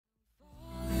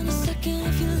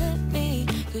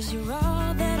'Cause you're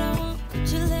all that I want, but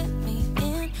you let me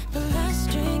in. The last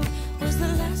drink was the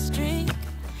last drink,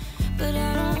 but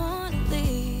I don't wanna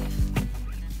leave.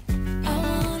 I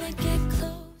wanna get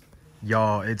close.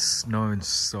 Y'all, it's snowing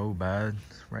so bad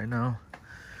right now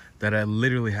that I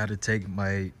literally had to take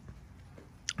my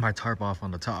tarp off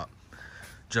on the top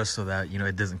just so that, you know,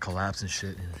 it doesn't collapse and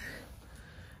shit. And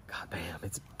god damn,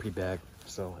 it's pretty bad.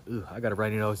 So I got a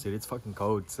runny nose, dude. It's fucking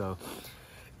cold. So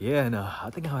yeah, and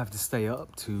I think I'll have to stay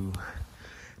up to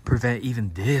prevent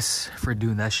even this for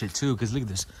doing that shit too. Because look at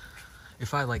this.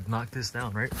 If I like knock this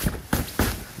down, right,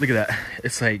 look at that,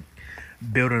 it's like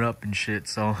building up and shit.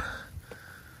 So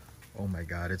oh my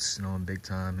god, it's snowing big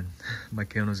time, and my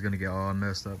kennel's gonna get all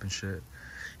messed up and shit.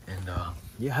 And yeah,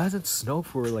 it hasn't snowed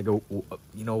for like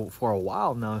for a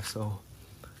while now, so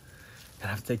I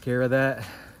have to take care of that.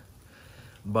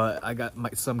 But I got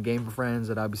some gamer friends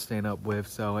that I'll be staying up with,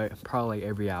 so probably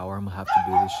every hour I'm gonna have to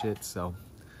do this shit. So,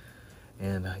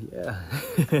 and yeah,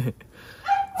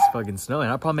 it's fucking snowing.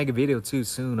 I'll probably make a video too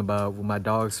soon about my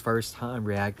dog's first time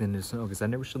reacting to snow, because I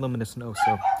never showed them in the snow.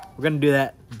 So we're gonna do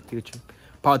that in the future,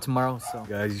 probably tomorrow. So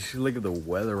guys, you should look at the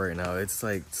weather right now. It's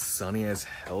like sunny as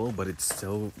hell, but it's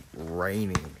still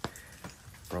raining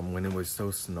from when it was so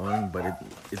snowing. But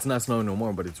it's not snowing no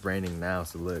more, but it's raining now.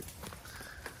 So look.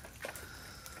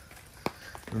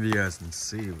 Maybe you guys can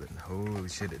see, but holy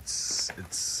shit, it's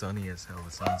sunny as hell.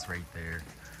 The sun's right there.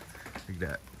 Look at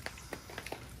that.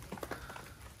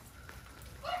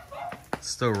 It's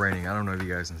still raining. I don't know if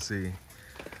you guys can see.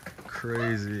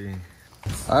 Crazy.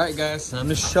 All right, guys, time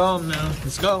to show them now.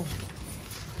 Let's go.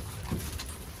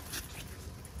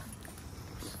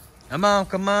 Come on,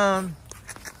 come on.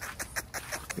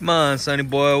 Come on, sonny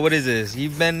boy. What is this?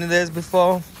 You've been to this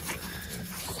before?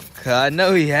 I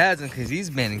know he hasn't, because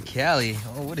he's been in Cali.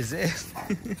 Oh, what is this?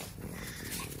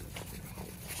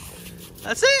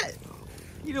 That's it?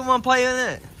 You don't want to play in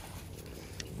it?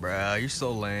 Bruh, you're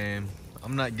so lame.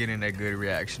 I'm not getting that good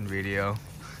reaction video.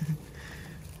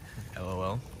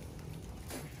 LOL.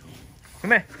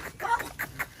 Come here.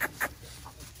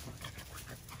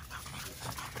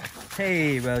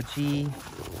 Hey, Rochi.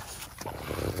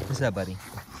 What's up, buddy?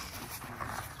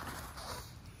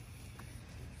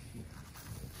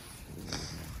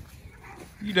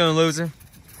 You done, loser?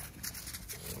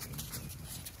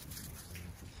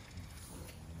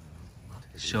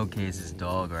 Showcase his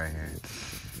dog right here.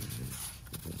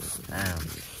 Damn.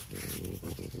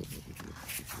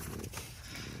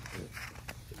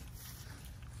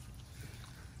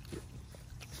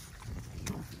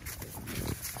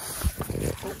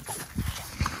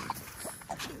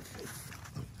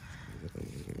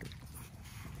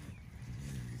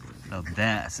 Now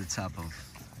that's the type of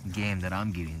game that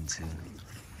I'm getting into.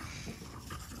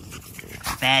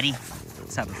 Fatty,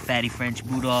 type of fatty French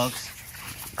Bulldogs.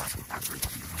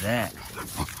 That.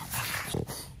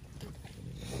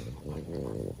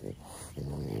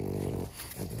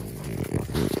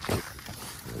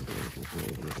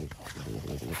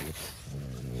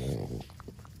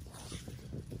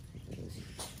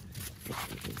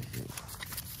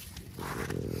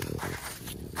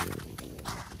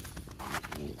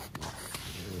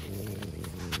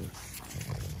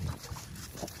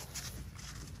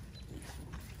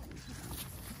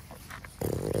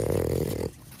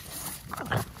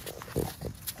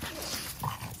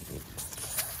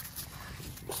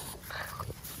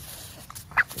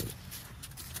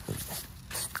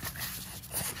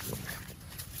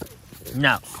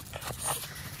 No.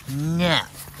 No.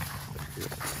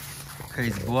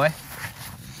 Crazy boy.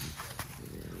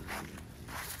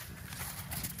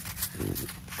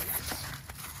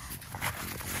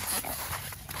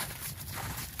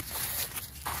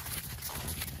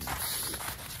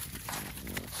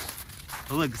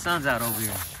 Oh, look, the sun's out over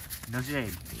here. No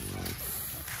shade.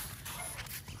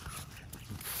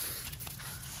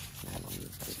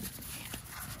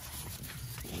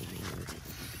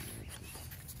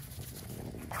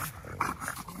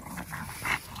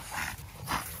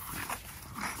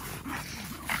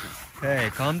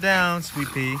 Hey, calm down, sweet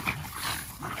pea.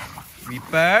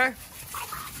 Reaper.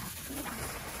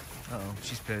 Uh-oh,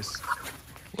 she's pissed.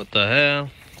 What the hell?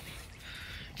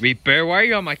 Reaper, why are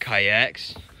you on my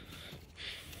kayaks?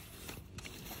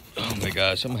 Oh my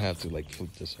gosh, I'm gonna have to like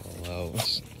flip this all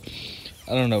out.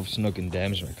 I don't know if snow can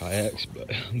damage my kayaks, but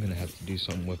I'm gonna have to do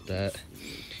something with that.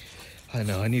 I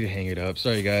know, I need to hang it up.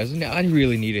 Sorry guys, I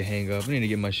really need to hang up. I need to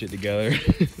get my shit together.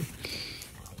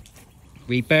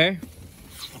 Reaper?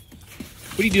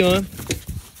 What are you doing?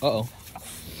 Uh-oh.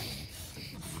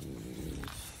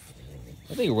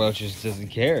 I think Welch just doesn't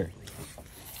care.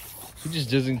 He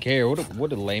just doesn't care.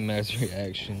 What a lame ass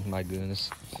reaction. My goodness.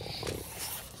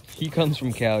 he comes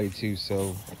from Cali too,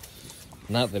 so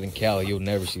not that in Cali you'll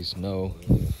never see snow.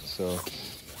 So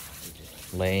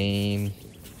lame.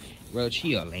 Roach,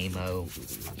 he a lame-o.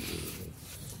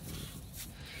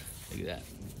 Look at that.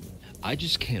 I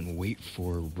just can't wait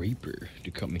for Reaper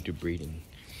to come into breeding,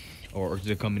 or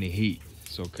to come into heat.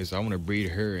 So, cause I want to breed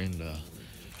her, and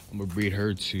I'm gonna breed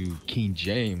her to King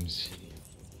James.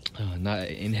 Not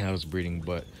in-house breeding,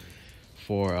 but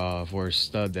for a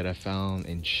stud that I found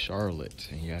in Charlotte.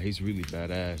 And yeah, he's really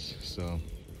badass. So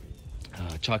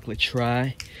chocolate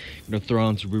try, gonna throw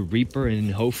on to Reaper,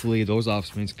 and hopefully those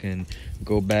offsprings can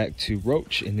go back to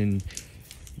Roach. And then,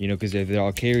 you know, because if they're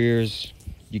all carriers,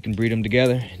 you can breed them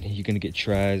together, and then you're gonna get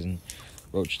tries and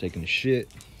Roach taking the shit.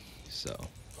 So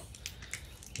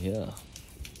yeah.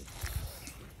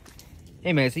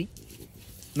 Hey, Macy.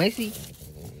 Macy.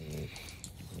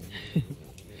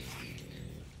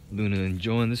 Luna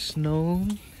enjoying the snow.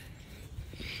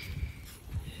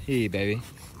 Hey, baby.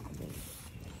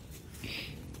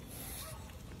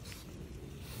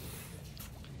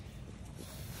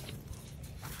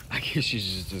 I guess she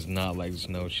just does not like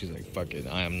snow. She's like, fuck it,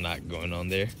 I am not going on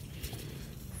there.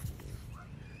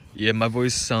 Yeah, my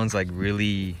voice sounds like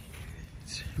really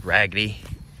raggedy,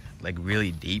 like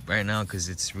really deep right now, because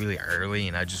it's really early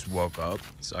and I just woke up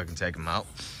so I can take them out.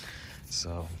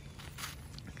 So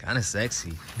kind of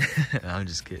sexy. I'm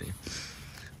just kidding.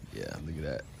 Yeah, look at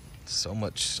that. So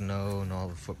much snow and all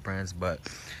the footprints, but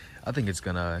I think it's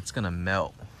gonna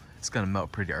melt. It's gonna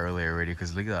melt pretty early already,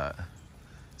 because look at that.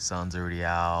 Sun's already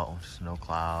out, no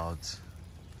clouds.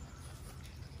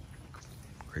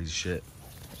 Crazy shit.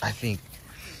 I think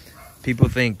people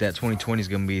think that 2020 is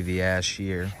gonna be the ass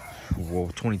year. Well,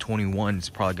 2021 is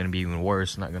probably gonna be even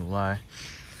worse, not gonna lie.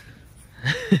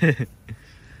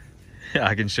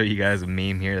 I can show you guys a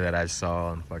meme here that I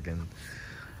saw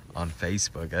on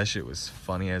Facebook. That shit was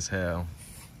funny as hell.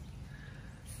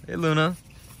 Hey, Luna.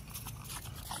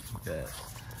 Look at that.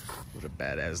 What a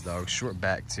badass dog. Short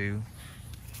back too.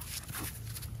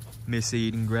 Miss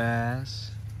eating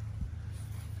grass.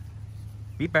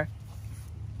 Reaper.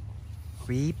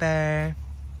 Reaper.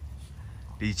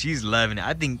 Dude, she's loving it.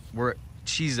 I think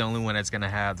she's the only one that's gonna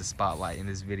have the spotlight in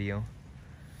this video.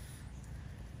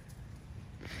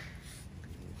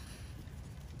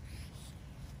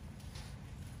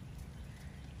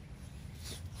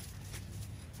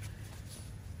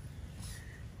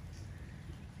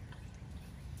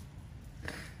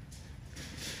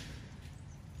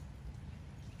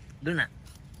 Luna,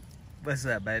 what's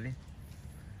up, baby?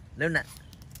 Luna,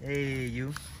 hey,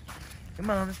 you.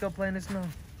 Come on, let's go play in the snow.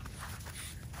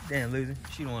 Damn, loser.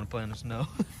 She don't want to play in the snow.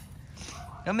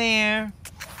 Come here.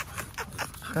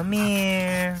 Come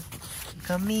here.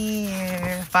 Come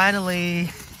here. Finally.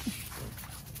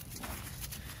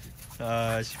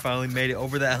 She finally made it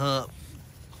over that hump.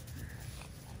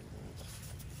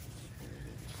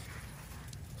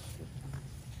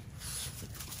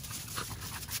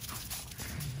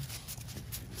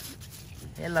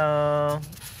 Hello.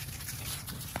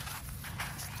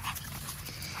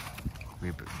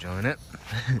 Reaper, join it.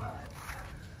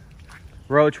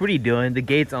 Roach, what are you doing? The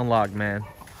gate's unlocked, man.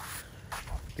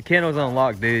 The kennel's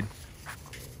unlocked, dude.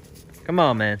 Come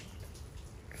on, man.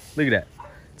 Look at that.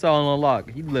 It's all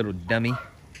unlocked. You little dummy.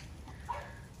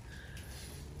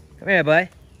 Come here, boy.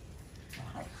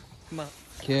 Come on.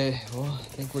 Okay, well, I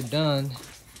think we're done.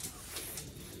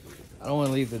 I don't want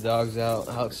to leave the dogs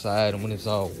outside when it's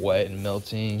all wet and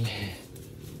melting.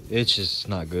 It's just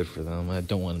not good for them. I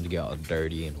don't want them to get all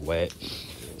dirty and wet.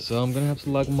 So I'm gonna have to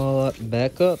lock them all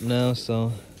back up now.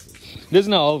 So there's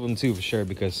not all of them too, for sure,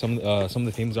 because some of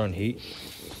the females are in heat,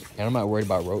 and I'm not worried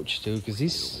about Roach too, because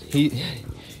he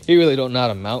really don't know how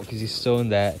to mount, because he's still in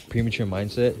that premature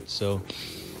mindset. So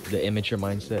the immature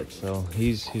mindset. So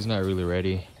he's not really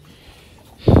ready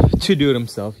to do it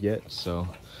himself yet. So.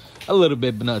 A little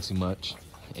bit, but not too much.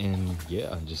 And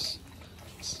yeah, it's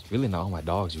really not all my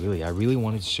dogs, really. I really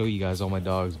wanted to show you guys all my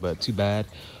dogs, but too bad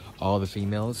all the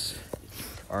females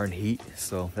are in heat,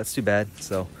 so that's too bad.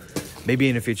 So maybe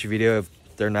in a future video, if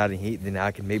they're not in heat, then I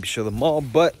can maybe show them all.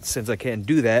 But since I can't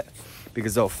do that,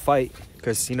 because they'll fight,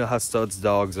 because you know how studs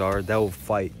dogs are, they'll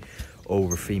fight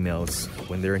over females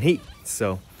when they're in heat.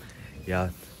 So yeah,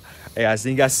 hey guys,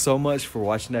 thank you guys so much for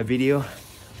watching that video,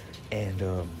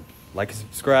 and like and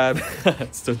subscribe.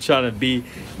 Still trying to be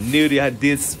new to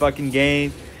this fucking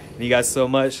game. And you guys so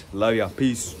much. Love y'all.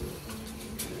 Peace.